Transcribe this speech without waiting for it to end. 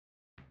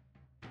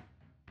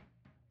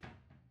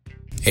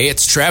Hey,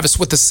 it's Travis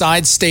with the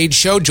Side Stage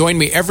Show. Join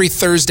me every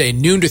Thursday,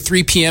 noon to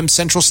 3 p.m.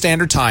 Central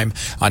Standard Time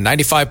on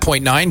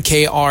 95.9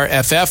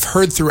 KRFF,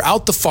 heard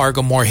throughout the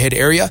Fargo-Moorhead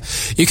area.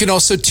 You can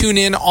also tune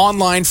in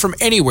online from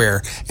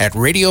anywhere at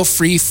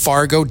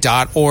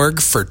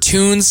radiofreefargo.org for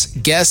tunes,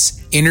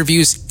 guests,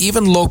 interviews,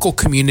 even local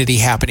community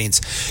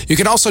happenings. You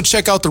can also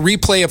check out the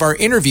replay of our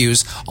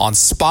interviews on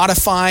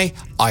Spotify,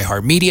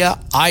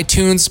 iHeartMedia,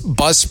 iTunes,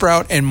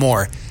 Buzzsprout, and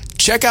more.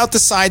 Check out the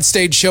Side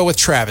Stage Show with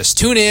Travis.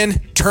 Tune in,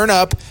 turn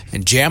up,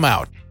 and jam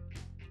out.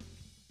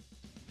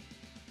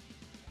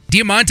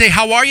 Diamante,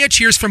 how are you?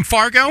 Cheers from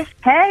Fargo.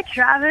 Hey,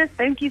 Travis.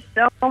 Thank you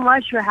so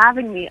much for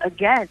having me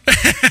again.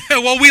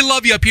 Well, we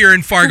love you up here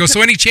in Fargo,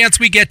 so any chance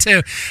we get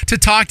to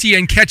talk to you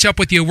and catch up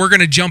with you, we're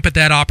going to jump at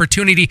that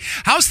opportunity.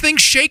 How's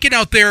things shaking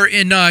out there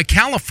in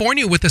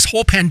California with this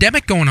whole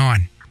pandemic going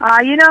on?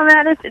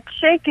 Man, it's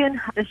shaking.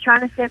 Just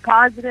trying to stay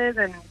positive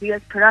and be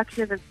as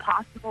productive as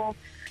possible.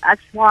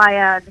 That's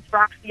why this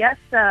Rock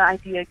Fiesta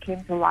idea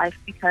came to life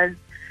because,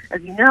 as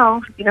you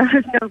know,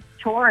 there's no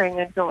touring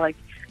until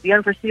the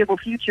unforeseeable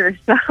future.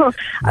 So right.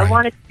 I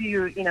wanted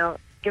to,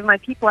 give my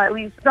people at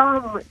least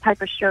some type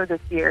of show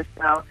this year.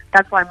 So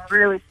that's why I'm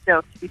really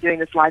stoked to be doing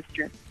this live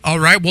stream. All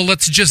right, well,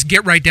 let's just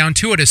get right down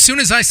to it. As soon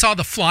as I saw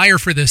the flyer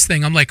for this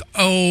thing, I'm like,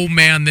 oh,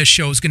 man, this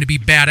show is going to be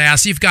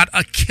badass. You've got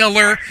a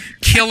killer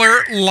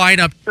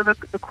lineup. So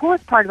the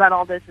coolest part about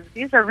all this is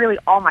these are really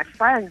all my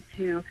friends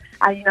who,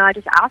 I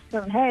just asked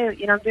them, hey,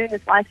 I'm doing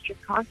this live stream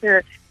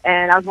concert,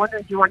 and I was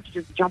wondering if you wanted to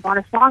just jump on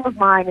a song of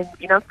mine and,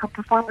 come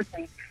perform with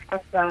me. And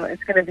so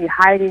it's going to be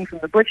Heidi from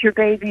the Butcher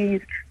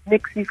Babies,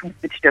 Nixie from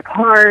Stitched Up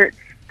Heart,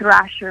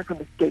 Thrasher from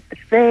Escape the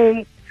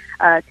Fate,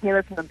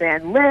 Taylor from the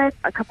band Lit,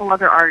 a couple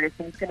other artists,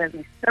 and it's going to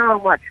be so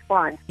much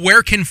fun.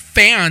 Where can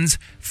fans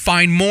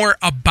find more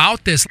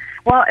about this?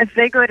 Well, if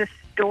they go to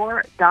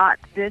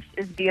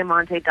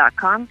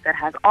store.thisisdiamante.com, that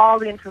has all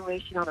the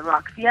information on the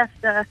Rock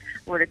Fiesta,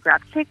 where to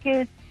grab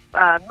tickets,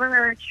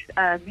 merch,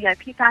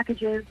 VIP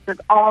packages, it's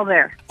all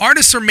there.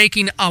 Artists are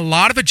making a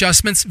lot of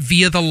adjustments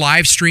via the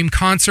live stream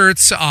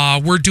concerts.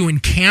 We're doing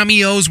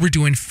cameos, we're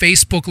doing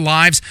Facebook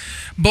Lives.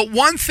 But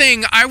one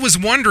thing I was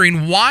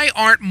wondering, why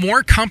aren't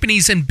more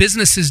companies and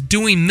businesses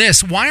doing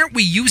this? Why aren't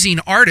we using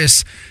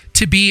artists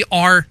to be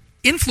our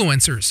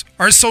influencers,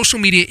 our social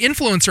media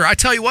influencer? I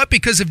tell you what,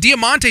 because if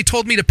Diamante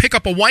told me to pick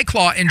up a White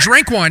Claw and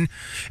drink one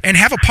and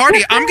have a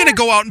party, I'm going to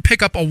go out and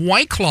pick up a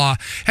White Claw.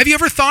 Have you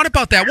ever thought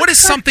about that? What is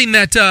something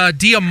that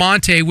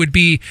Diamante would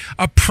be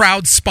a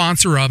proud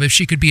sponsor of if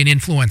she could be an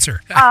influencer?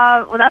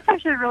 Well, that's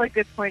actually a really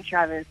good point,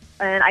 Travis.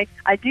 And I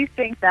do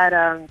think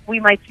that we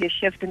might see a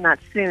shift in that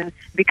soon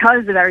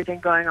because of everything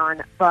going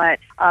on. But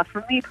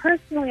for me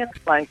personally, I'm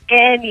like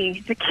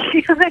any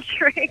tequila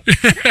drink.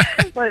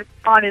 But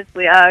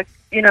honestly,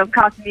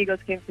 Casamigos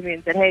came to me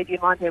and said, hey,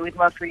 Diamante, we'd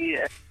love for you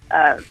to,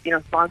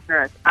 sponsor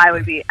us. I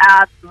would be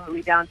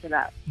absolutely down to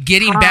that.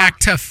 Getting back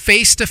to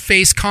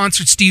face-to-face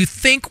concerts, do you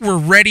think we're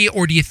ready,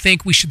 or do you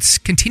think we should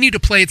continue to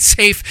play it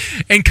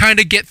safe and kind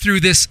of get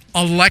through this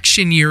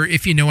election year,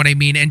 if you know what I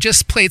mean, and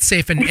just play it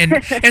safe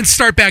and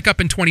start back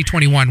up in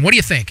 2021? What do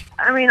you think?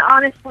 I mean,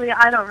 honestly,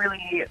 I don't really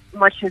see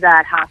much of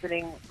that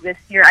happening this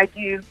year. I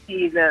do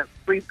see the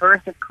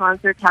rebirth of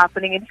concerts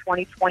happening in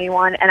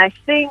 2021, and I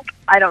think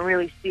I don't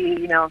really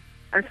see,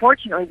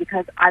 unfortunately,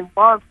 because I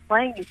love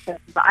playing these things,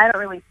 but I don't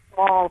really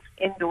small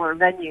indoor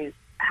venues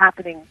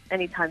happening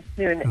anytime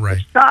soon. Right.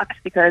 Which sucks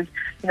because,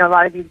 a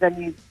lot of these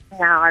venues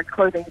now are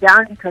closing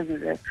down because of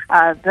this.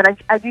 But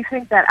I do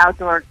think that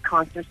outdoor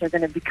concerts are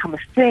going to become a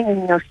thing,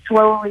 and,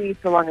 slowly,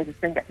 so long as this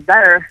thing gets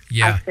better,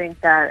 yeah. I think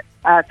that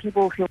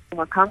people feel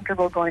more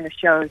comfortable going to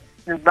shows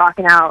and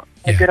rocking out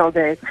in the good old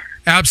days.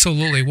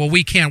 Absolutely. Well,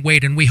 we can't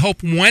wait, and we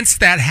hope once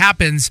that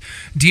happens,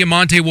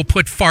 Diamante will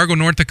put Fargo,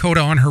 North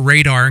Dakota on her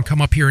radar and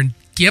come up here and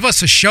give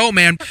us a show,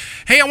 man.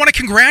 Hey, I want to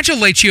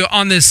congratulate you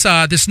on this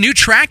this new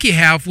track you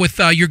have with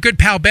your good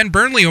pal Ben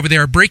Burnley over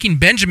there, Breaking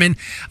Benjamin,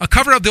 a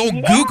cover of the old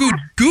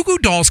Goo Goo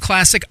Dolls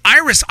classic,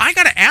 Iris. I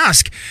got to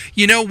ask,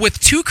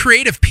 with two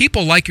creative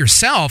people like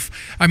yourself,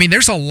 I mean,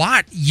 there's a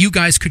lot you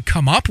guys could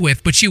come up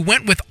with, but you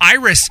went with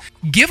Iris.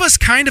 Give us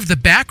kind of the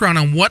background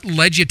on what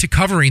led you to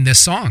covering this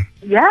song.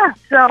 Yeah,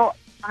 so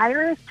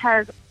Iris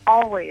has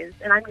always,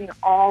 and I mean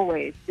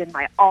always, been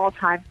my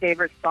all-time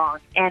favorite song.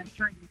 And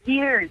for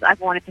years,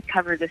 I've wanted to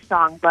cover this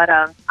song, but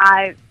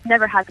I've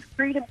never had the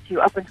freedom to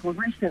up until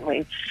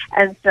recently.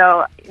 And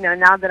so,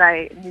 now that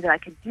I knew that I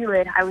could do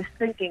it, I was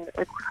thinking,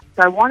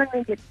 so I want to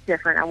make it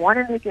different. I want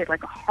to make it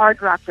like a hard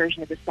rock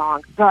version of the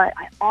song, but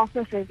I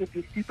also think it'd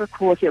be super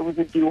cool if it was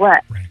a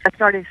duet. Right. I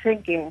started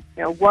thinking,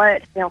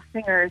 what male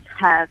singers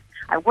have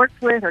I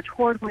worked with or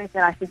toured with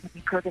that I think would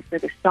be perfect for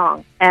this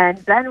song.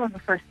 And Ben was the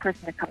first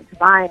person to come to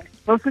mind,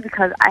 mostly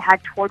because I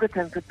had toured with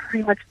him for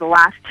pretty much the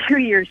last 2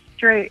 years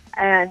straight,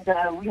 and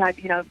we had,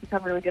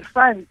 become really good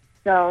friends.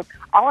 So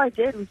all I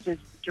did was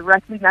just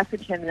directly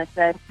message him, and I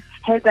said,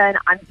 hey, Ben,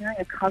 I'm doing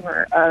a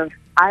cover of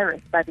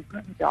Iris by the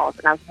Goo Goo Dolls,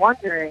 and I was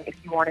wondering if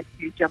you wanted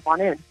to jump on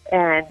in.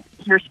 And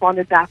he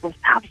responded back with,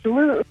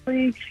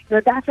 absolutely. You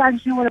know, that's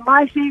actually one of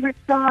my favorite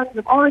songs.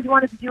 I've always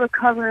wanted to do a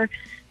cover.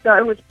 So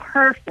it was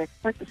perfect,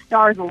 like the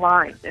stars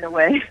aligned in a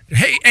way.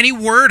 Hey, any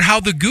word how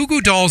the Goo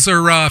Goo Dolls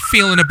are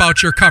feeling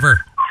about your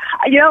cover?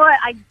 You know what?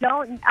 I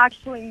don't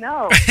actually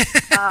know.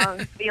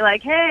 Be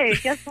like, hey,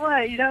 guess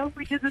what? You know,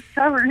 we did this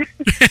cover.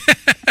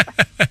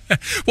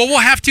 Well, we'll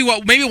have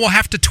to maybe we'll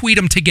have to tweet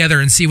them together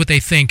and see what they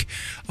think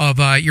of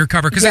your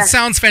cover, because it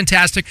sounds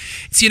fantastic.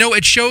 It's, you know,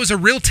 it shows a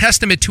real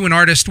testament to an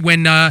artist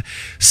when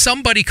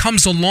somebody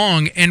comes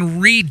along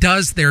and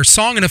redoes their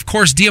song. And of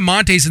course,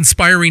 Diamante's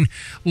inspiring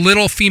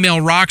little female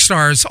rock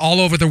stars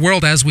all over the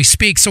world as we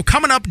speak. So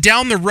coming up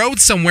down the road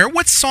somewhere,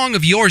 what song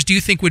of yours do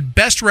you think would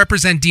best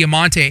represent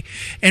Diamante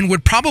and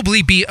would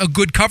probably be a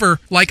good cover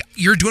like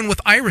you're doing with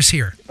Iris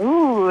here?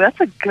 Ooh, that's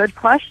a good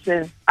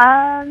question.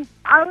 I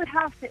would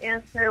have to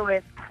answer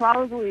with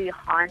probably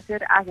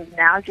Haunted as of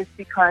now, just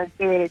because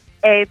it's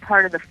a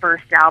part of the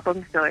first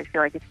album, so I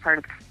feel like it's part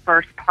of the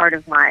first part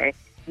of my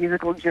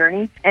musical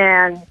journey.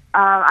 And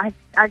I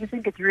just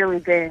think it's really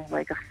been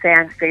like a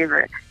fan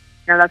favorite.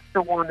 You know, that's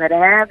the one that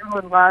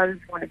everyone loves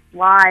when it's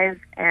live,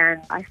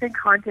 and I think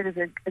Haunted is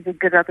a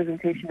good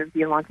representation of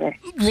Diamante.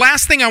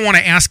 Last thing I want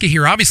to ask you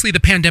here, obviously the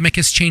pandemic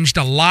has changed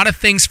a lot of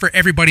things for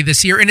everybody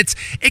this year, and it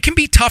can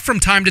be tough from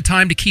time to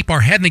time to keep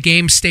our head in the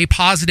game, stay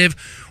positive.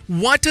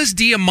 What does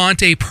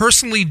Diamante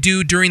personally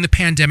do during the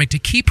pandemic to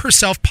keep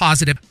herself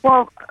positive?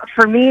 Well,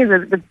 for me,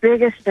 the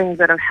biggest things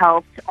that have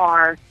helped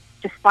are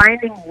just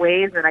finding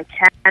ways that I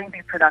can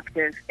be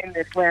productive in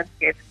this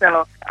landscape.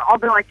 So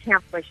although I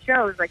can't play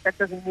shows, like that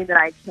doesn't mean that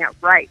I can't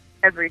write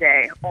every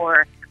day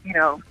or, you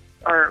know,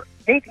 or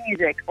make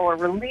music or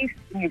release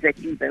music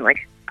even.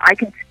 Like I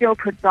can still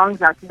put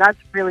songs out, and that's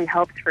really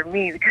helped for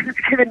me because it's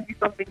given me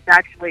something to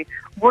actually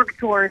work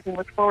towards and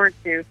look forward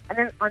to. And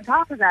then on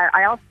top of that,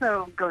 I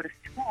also go to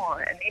school,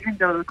 and even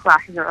though the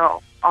classes are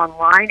all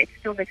online, it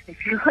still makes me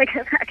feel like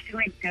I'm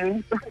actually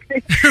doing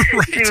something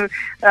to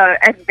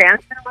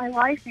advance in my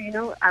life. You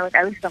know, I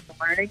at least I'm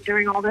learning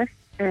during all this.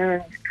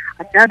 And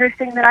another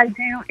thing that I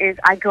do is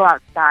I go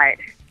outside.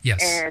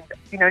 Yes. And,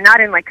 you know, not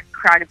in like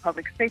crowded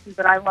public spaces,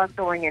 but I love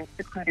going in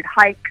secluded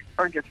hikes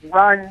or just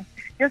runs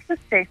just to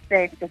stay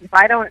safe, because if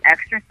I don't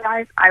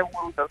exercise, I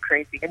will go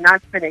crazy. And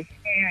that's been a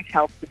huge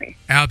help to me.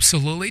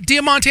 Absolutely.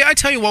 Diamante, I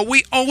tell you what,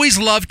 we always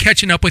love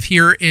catching up with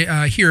here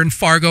in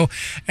Fargo.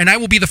 And I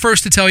will be the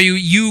first to tell you,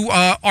 you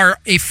are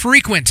a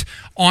frequent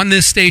on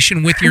this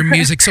station with your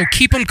music. So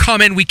keep them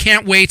coming. We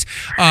can't wait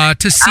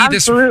to see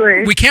Absolutely.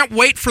 this. We can't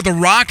wait for the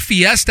Rock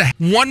Fiesta.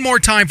 One more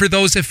time for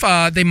those if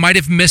they might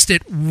have missed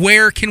it.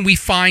 Where can we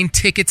find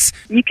tickets?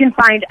 You can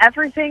find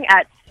everything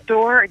at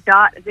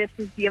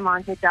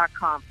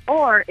store.thisisdiamante.com,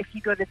 or if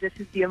you go to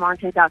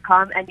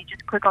thisisdiamante.com and you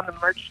just click on the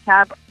merch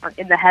tab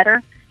in the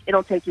header,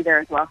 it'll take you there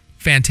as well.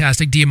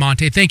 Fantastic,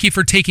 Diamante. Thank you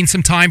for taking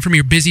some time from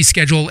your busy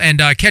schedule and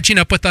catching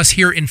up with us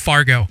here in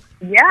Fargo.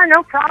 Yeah,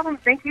 no problem.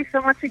 Thank you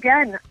so much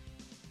again.